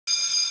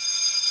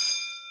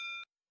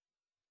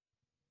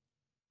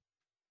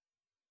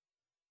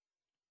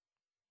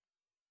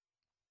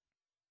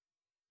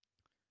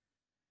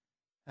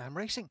And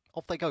racing,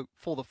 off they go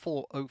for the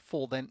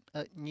 4:04 then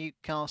at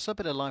Newcastle. A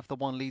bit of life, the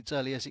one leads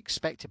early as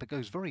expected, but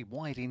goes very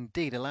wide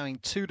indeed, allowing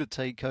two to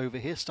take over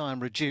here.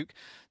 Steinre Duke,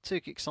 2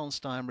 kicks on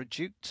Steinre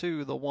Duke,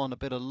 2 the 1, a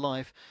bit of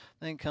life.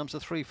 Then comes the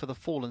 3 for the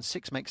Fallen,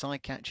 6 makes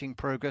eye-catching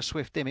progress,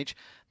 Swift Image.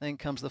 Then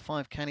comes the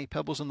 5 Canny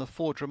Pebbles and the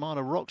 4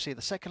 DROMANA Roxy.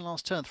 The second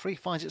last turn, 3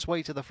 finds its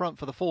way to the front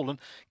for the Fallen,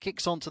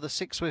 kicks on to the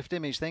 6 Swift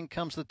Image. Then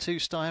comes the 2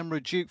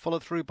 Steinre Duke,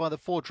 followed through by the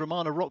 4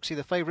 DROMANA Roxy.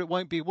 The favourite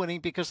won't be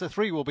winning because the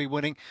 3 will be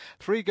winning.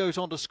 3 goes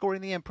on to score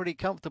in the end pretty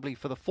comfortably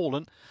for the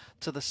Fallen,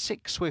 to the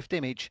 6 Swift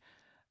Image,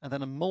 and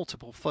then a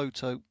multiple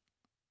photo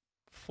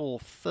for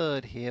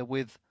third here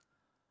with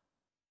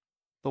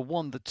the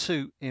 1, the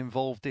 2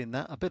 involved in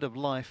that. A bit of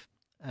life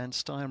and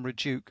Steinre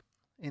Duke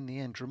in the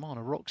end.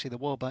 Drromana Roxy, the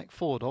well back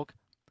 4 dog,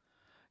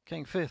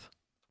 came fifth.